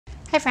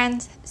Hi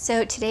friends,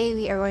 so today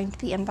we are going to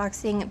be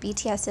unboxing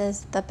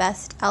BTS's The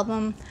Best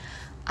album.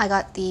 I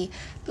got the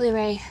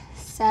Blu-ray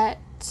set,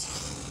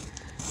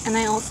 and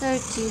I also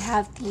do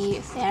have the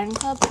fan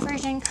club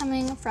version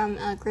coming from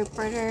a group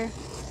order,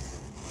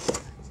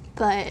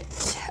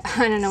 but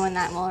I don't know when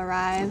that will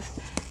arrive.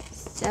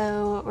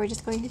 So we're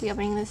just going to be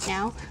opening this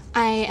now.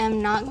 I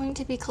am not going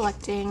to be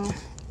collecting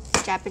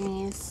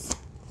Japanese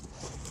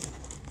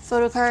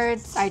photo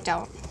cards. I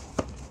don't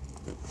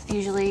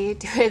usually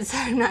do it, so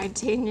I'm not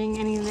changing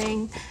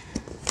anything.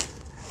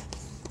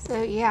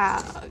 So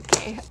yeah,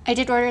 okay. I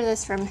did order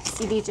this from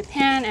CD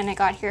Japan and it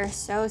got here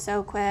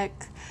so quick.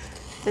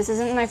 This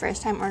isn't my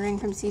first time ordering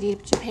from CD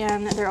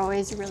Japan. They're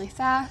always really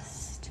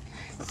fast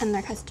and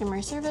their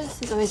customer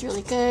service is always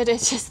really good.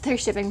 It's just their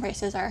shipping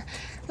prices are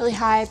really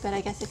high, but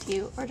I guess if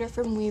you order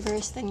from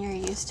Weverse, then you're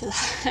used to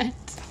that.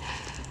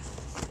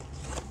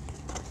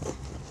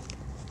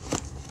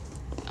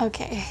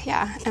 Okay,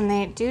 yeah, and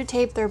they do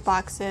tape their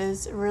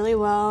boxes really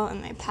well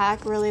and they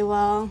pack really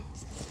well.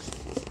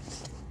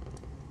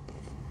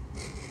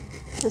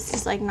 This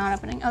is like not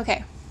opening.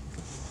 Okay,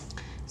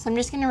 so I'm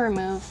just gonna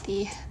remove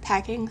the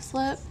packing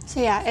slip. So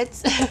yeah,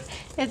 it's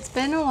it's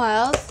been a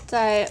while since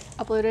I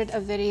uploaded a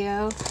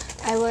video.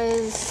 I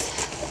was,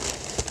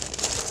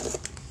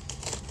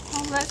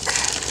 oh look,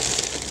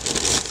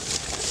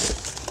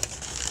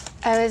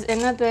 I was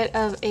in a bit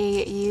of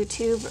a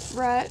YouTube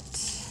rut.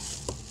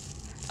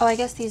 Oh, I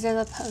guess these are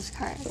the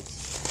postcards.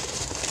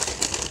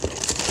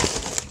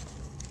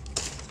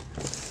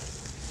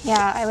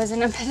 Yeah, I was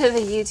in a bit of a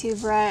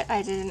YouTube rut.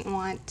 I didn't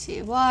want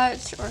to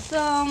watch or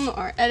film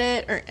or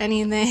edit or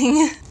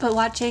anything. But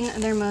watching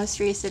their most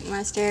recent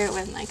muster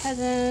with my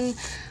cousin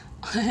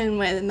and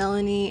with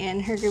Melanie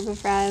and her group of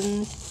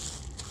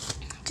friends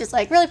just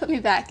like really put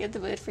me back in the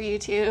mood for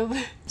YouTube.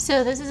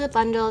 So this is a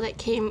bundle that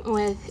came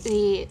with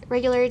the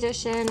regular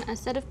edition, a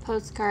set of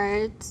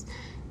postcards,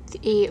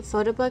 the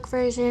photo book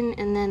version,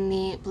 and then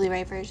the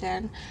Blu-ray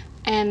version.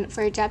 And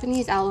for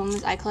Japanese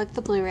albums, I collect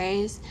the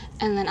Blu-rays,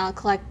 and then I'll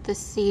collect the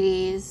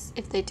CDs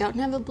if they don't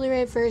have a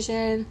Blu-ray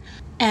version,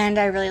 and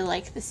I really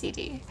like the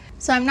CD.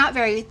 So I'm not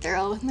very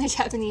thorough with my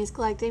Japanese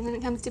collecting when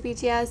it comes to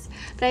BTS,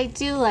 but I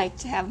do like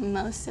to have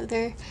most of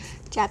their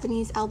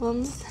Japanese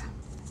albums.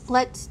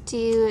 Let's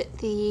do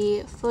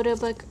the photo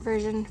book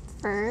version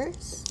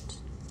first.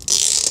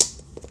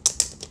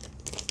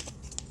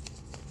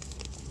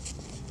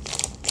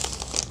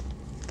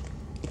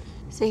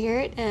 So here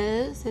it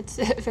is. It's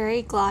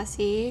very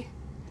glossy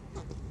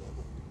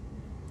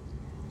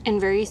and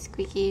very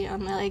squeaky. I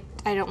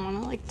don't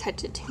want to like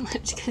touch it too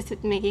much because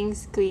it's making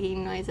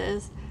squeaking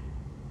noises.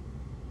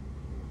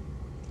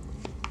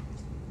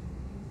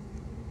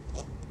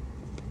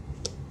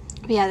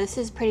 But yeah, this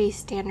is pretty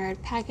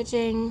standard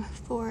packaging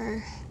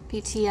for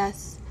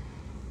BTS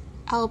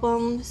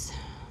albums,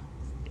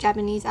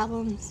 Japanese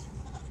albums.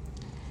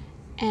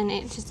 And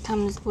it just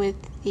comes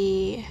with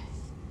the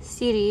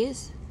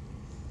CDs.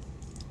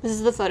 This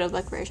is the photo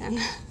book version.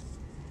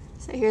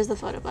 So here's the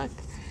photo book.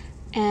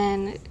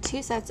 And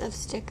 2 sets of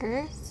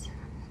stickers.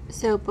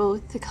 So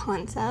both the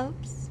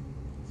concepts.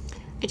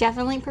 I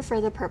definitely prefer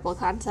the purple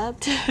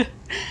concept.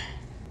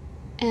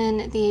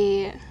 And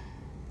the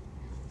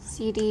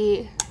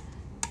CD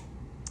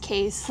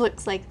case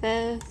looks like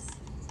this.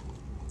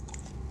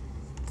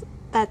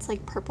 That's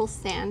like purple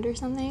sand or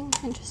something.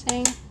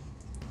 Interesting.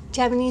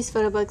 Japanese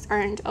photo books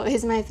aren't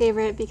always my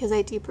favorite because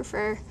I do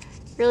prefer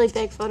really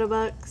big photo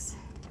books.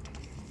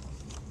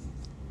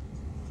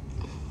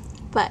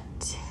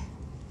 But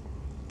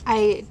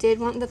I did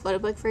want the photo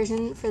book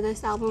version for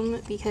this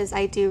album because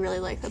I do really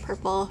like the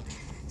purple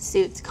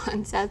suits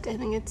concept. I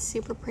think it's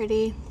super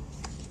pretty.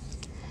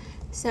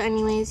 So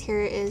anyways,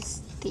 here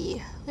is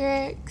the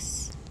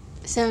lyrics.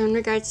 So in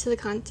regards to the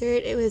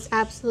concert, it was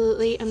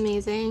absolutely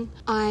amazing.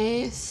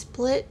 I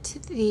split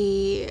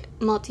the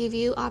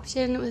multi-view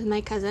option with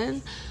my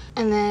cousin.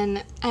 And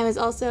then I was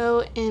also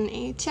in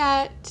a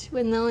chat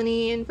with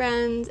Melanie and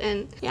friends,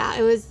 and yeah,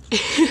 it was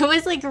it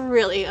was like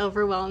really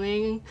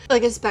overwhelming.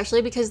 Like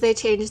especially because they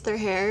changed their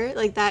hair,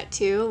 like that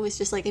too was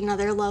just like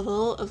another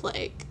level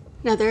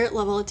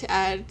to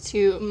add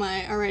to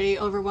my already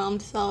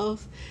overwhelmed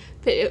self.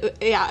 But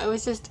it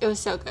was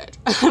so good.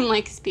 I'm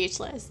like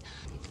speechless.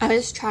 I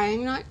was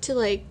trying not to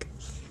like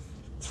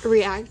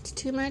react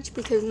too much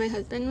because my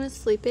husband was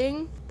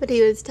sleeping, but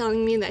he was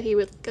telling me that he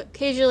would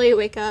occasionally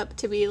wake up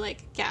to be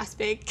like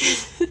gasping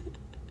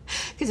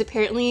because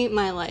apparently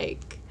my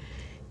like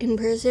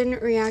in-person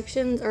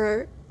reactions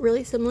are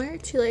really similar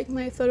to like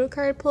my photo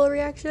card pull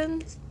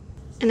reactions.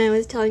 And I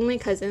was telling my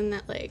cousin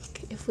that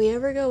like if we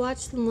ever go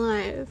watch them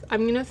live,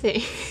 I'm gonna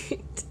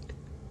faint.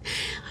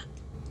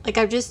 Like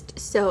I'm just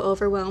so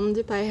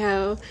overwhelmed by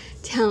how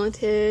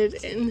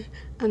talented and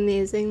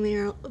amazing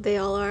they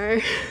all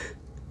are.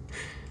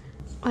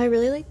 I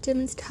really like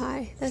Jim's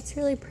tie. That's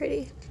really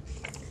pretty.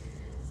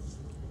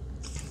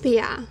 But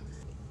yeah,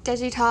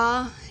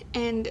 Dejita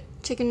and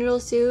chicken noodle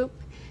soup.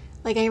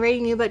 Like I already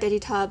knew about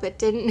Dejita but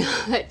didn't know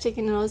about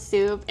chicken noodle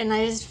soup, and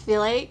I just feel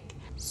like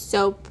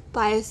soap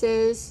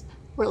biases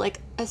were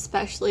like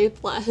especially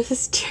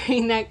blessed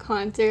during that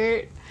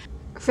concert.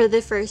 For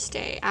the first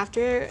day,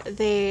 after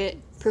they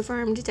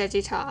performed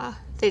Dejita,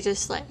 they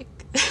just like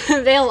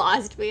they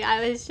lost me.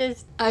 I was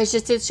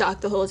just in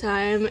shock the whole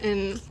time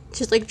and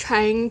just like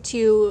trying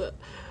to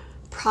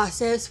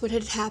process what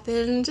had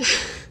happened.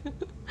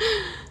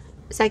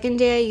 Second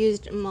day I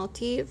used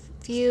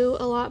multi-view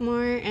a lot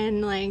more,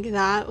 and like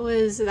that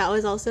was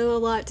also a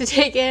lot to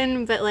take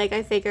in, but like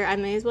I figure I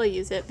may as well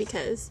use it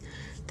because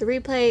the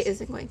replay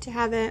isn't going to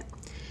have it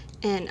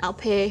and I'll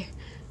pay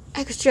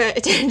extra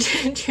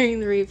attention during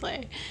the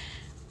replay.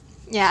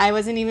 Yeah, I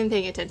wasn't even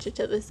paying attention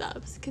to the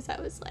subs because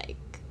I was like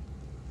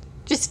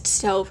just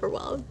so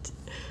overwhelmed.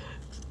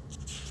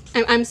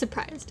 I'm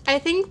surprised. I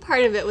think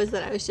part of it was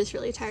that I was just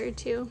really tired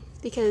too,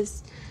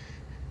 because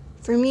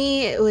for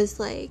me it was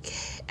like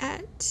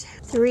at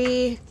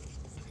 3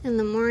 in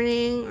the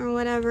morning or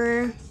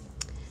whatever.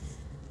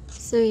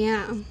 So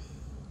yeah,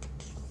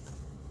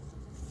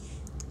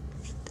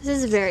 this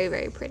is very,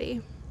 very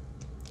pretty.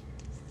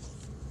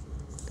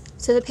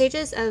 So the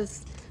pages of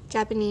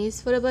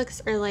Japanese photo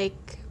books are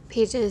like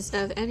pages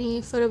of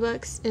any photo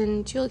books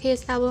in jewel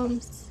case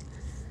albums.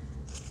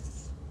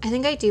 I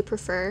think I do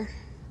prefer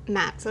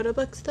matte photo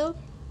books though.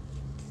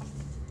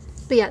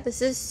 But yeah,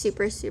 this is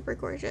super, super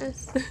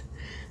gorgeous.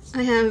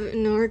 I have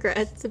no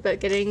regrets about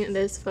getting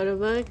this photo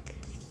book.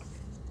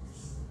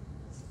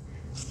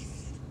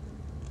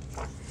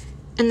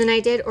 And then I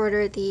did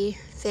order the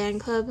fan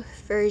club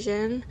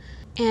version,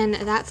 and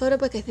that photo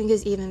book I think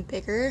is even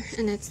bigger,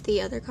 and it's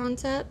the other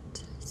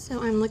concept,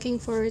 so I'm looking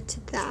forward to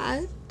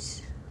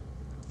that.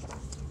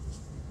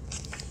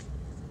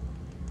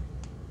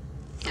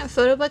 Yeah,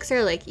 photo books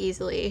are like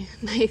easily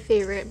my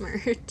favorite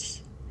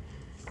merch.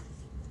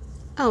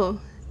 Oh,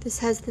 this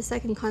has the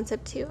second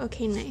concept too.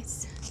 Okay,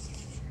 nice.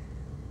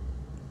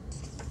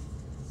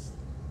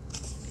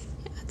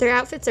 Yeah, their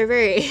outfits are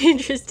very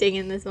interesting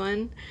in this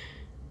one.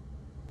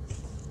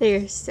 They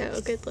are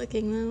so good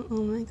looking though.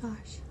 Oh my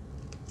gosh.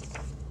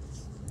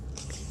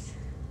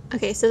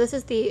 Okay, so this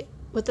is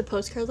what the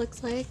postcard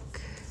looks like.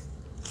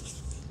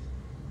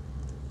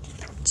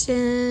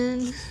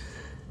 Jin.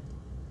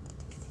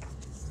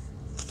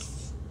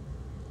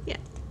 Yeah.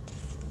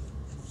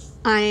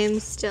 I am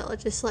still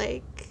just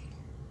like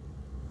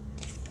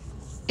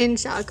in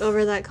shock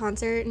over that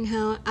concert and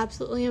how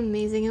absolutely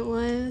amazing it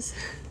was.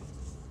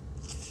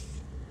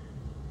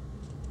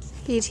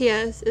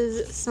 BTS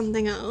is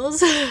something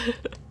else.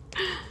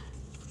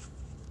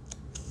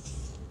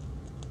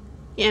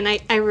 Yeah, and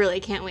I really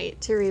can't wait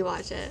to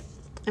rewatch it.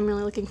 I'm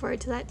really looking forward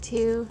to that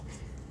too.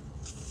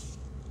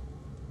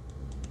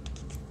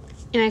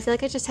 And I feel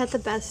like I just had the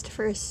best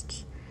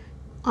first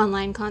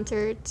online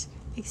concert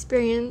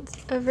experience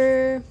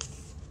ever.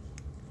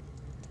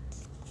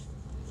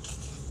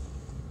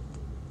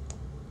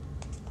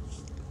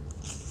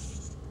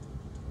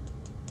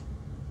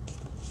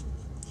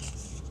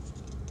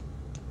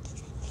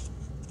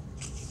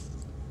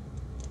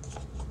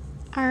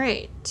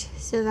 Alright,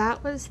 so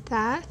that was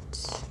that.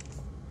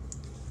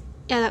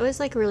 Yeah, that was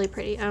like really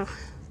pretty. Oh,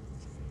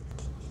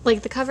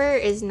 like the cover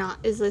is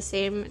the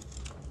same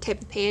type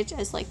of page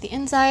as like the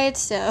inside,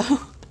 so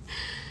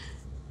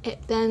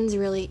it bends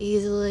really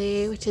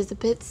easily, which is a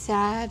bit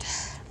sad.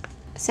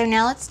 So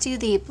now let's do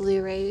the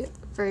Blu-ray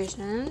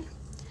version.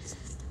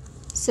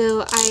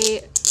 So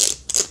I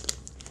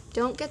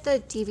don't get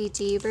the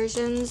DVD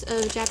versions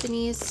of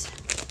Japanese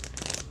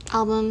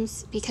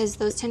albums because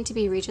those tend to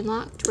be region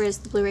locked, whereas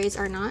the Blu-rays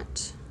are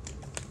not.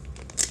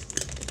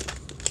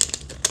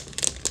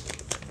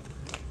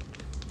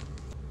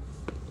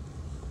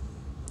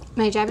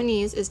 My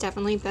Japanese is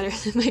definitely better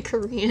than my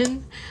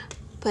Korean,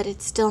 but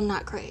it's still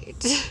not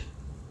great.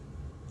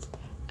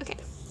 Okay,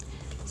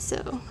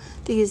 so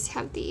these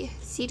have the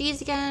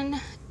CDs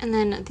again, and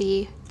then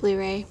the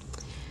Blu-ray.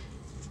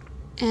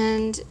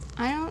 And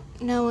I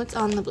don't know what's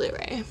on the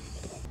Blu-ray.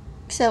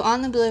 So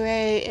on the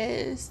Blu-ray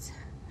is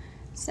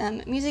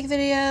some music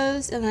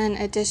videos, and then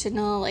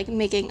additional like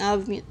making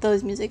of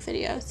those music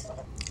videos.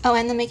 Oh,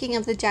 and the making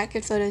of the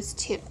jacket photos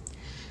too.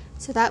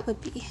 So that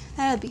would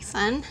be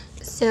fun.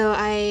 So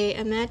I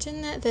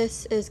imagine that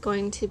this is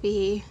going to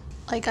be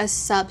like a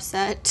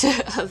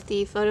subset of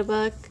the photo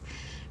book,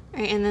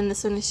 right? And then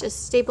this one is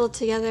just stapled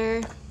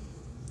together.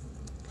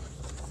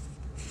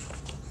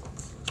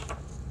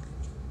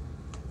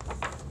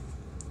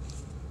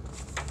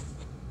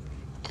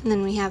 And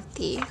then we have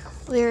the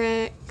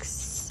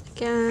lyrics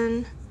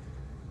again.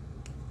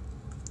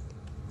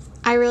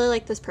 I really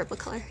like this purple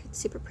color. It's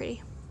super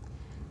pretty.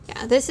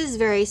 Yeah, this is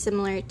very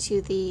similar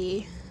to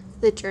the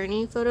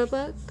Journey photo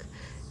book.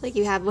 Like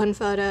you have one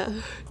photo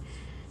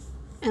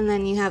and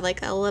then you have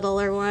like a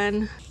littler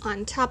one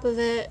on top of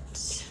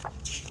it.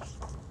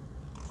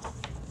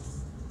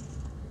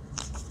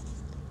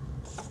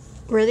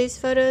 Were these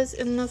photos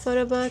in the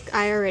photo book?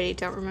 I already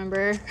don't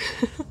remember.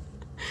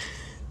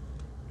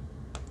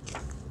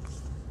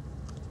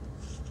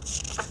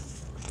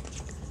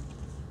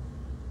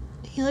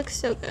 He looks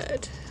so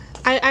good.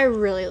 I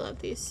really love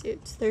these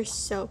suits. They're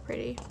so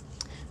pretty.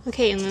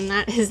 Okay, and then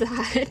that is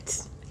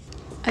that.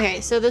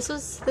 Okay, so this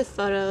was the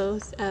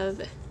photos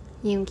of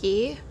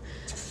Yoongi,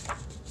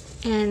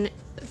 and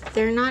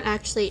they're not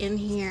actually in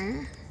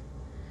here.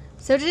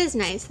 So it is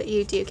nice that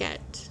you do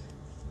get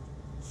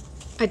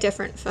a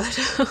different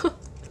photo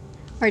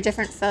or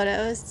different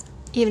photos,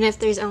 even if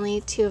there's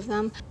only 2 of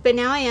them. But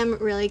now I am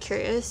really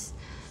curious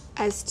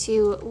as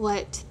to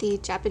what the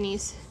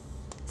Japanese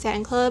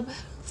fan club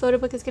photo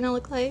book is gonna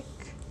look like.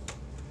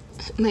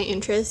 My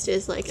interest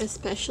is like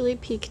especially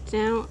peaked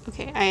now.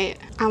 Okay, I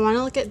want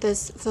to look at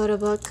this photo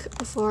book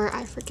before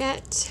I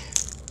forget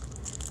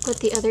what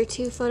the other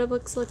 2 photo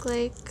books look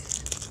like.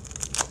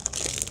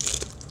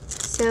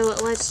 So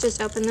let's just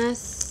open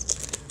this.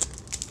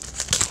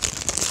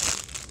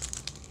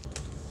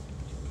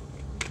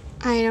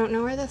 I don't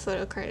know where the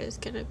photo card is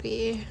gonna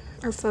be,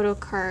 or photo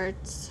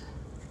cards.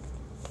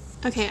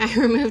 Okay, I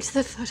removed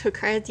the photo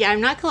cards. Yeah,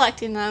 I'm not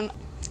collecting them.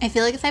 I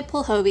feel like if I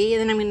pull Hobie,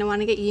 then I'm going to want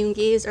to get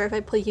Yoongi's, or if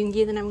I pull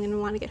Yoongi, then I'm going to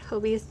want to get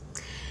Hobie's.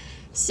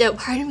 So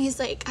part of me is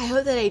like, I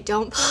hope that I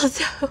don't pull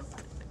Soap.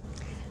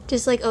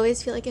 Just like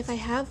always feel like if I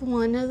have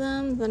one of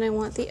them, then I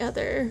want the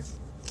other.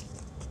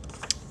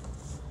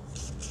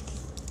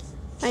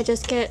 If I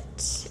just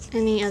get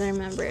any other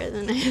member,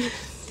 then I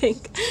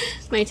think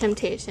my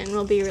temptation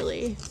will be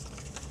really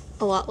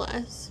a lot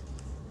less.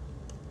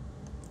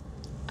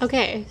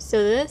 Okay,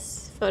 so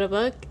this photo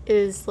book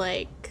is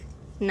like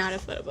not a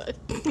photo book.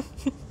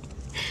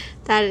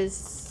 That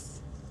is,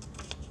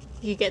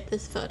 you get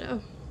this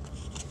photo.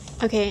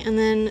 Okay, and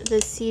then the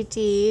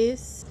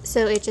CDs.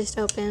 So it just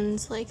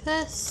opens like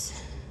this,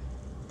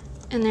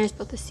 and there's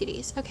both the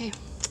CDs. Okay,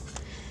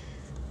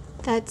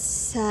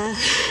 that's I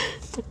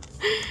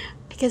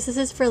guess this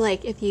is for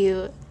like if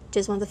you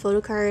just want the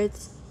photo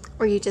cards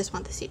or you just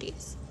want the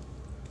CDs.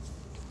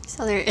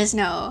 So there is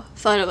no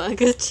photo book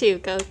to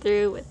go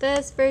through with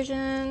this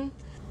version.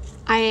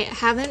 I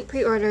haven't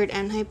pre-ordered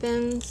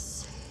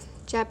Enhypen's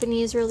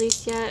Japanese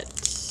release yet,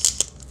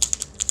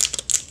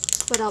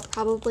 but I'll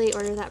probably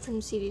order that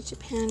from CD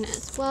Japan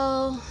as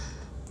well.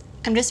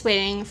 I'm just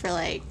waiting for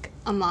like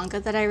a manga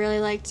that I really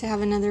like to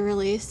have another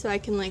release so I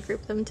can like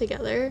group them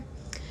together.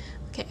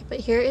 Okay, but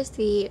here is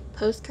the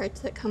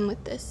postcards that come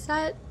with this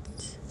set.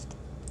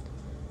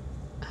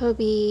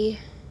 Hobie,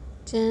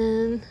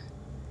 Jin.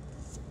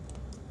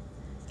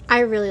 I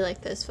really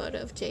like this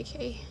photo of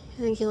JK. I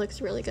think he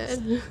looks really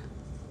good.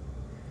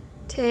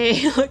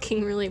 Tae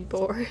looking really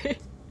bored.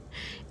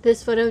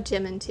 This photo of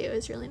Jimin too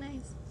is really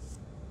nice.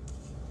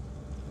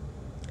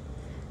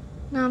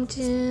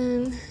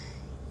 Namjoon,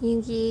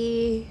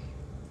 Yoongi.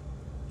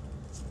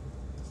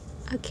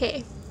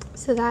 Okay,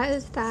 so that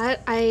is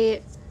that.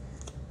 I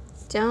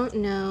don't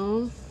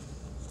know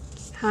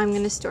how I'm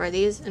going to store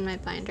these in my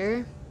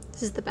binder.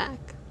 This is the back,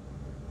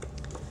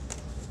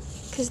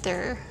 because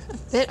they're a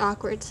bit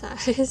awkward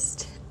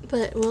sized,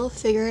 but we'll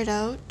figure it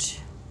out.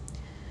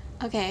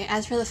 Okay,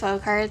 as for the photo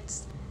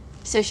cards,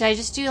 so should I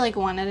just do like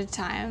one at a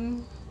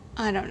time?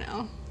 I don't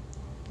know.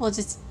 We'll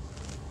just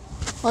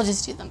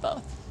do them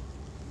both.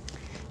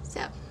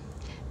 So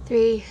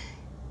 3,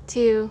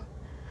 2,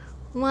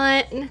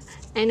 1,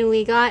 and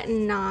we got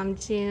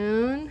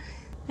Namjoon.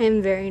 I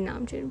am very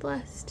Namjoon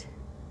blessed.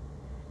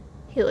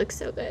 He looks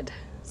so good.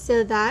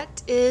 So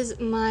that is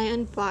my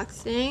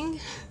unboxing.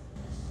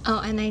 Oh,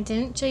 and I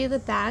didn't show you the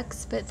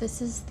backs, but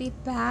this is the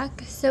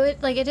back. So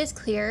it is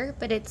clear,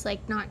 but it's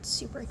like not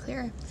super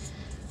clear.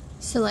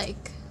 So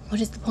like, what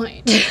is the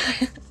point?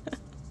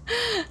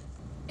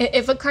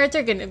 If the cards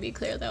are gonna be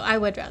clear though, I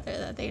would rather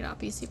that they not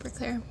be super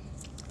clear.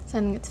 So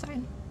I think it's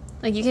fine.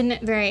 Like you can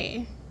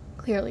very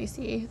clearly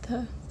see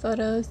the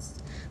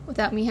photos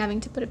without me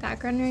having to put a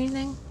background or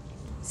anything.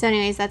 So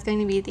anyways, that's going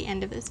to be the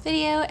end of this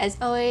video. As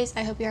always,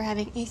 I hope you're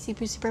having a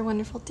super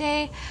wonderful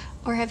day,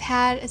 or have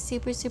had a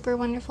super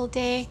wonderful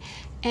day,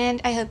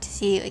 and I hope to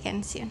see you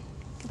again soon.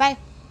 Goodbye.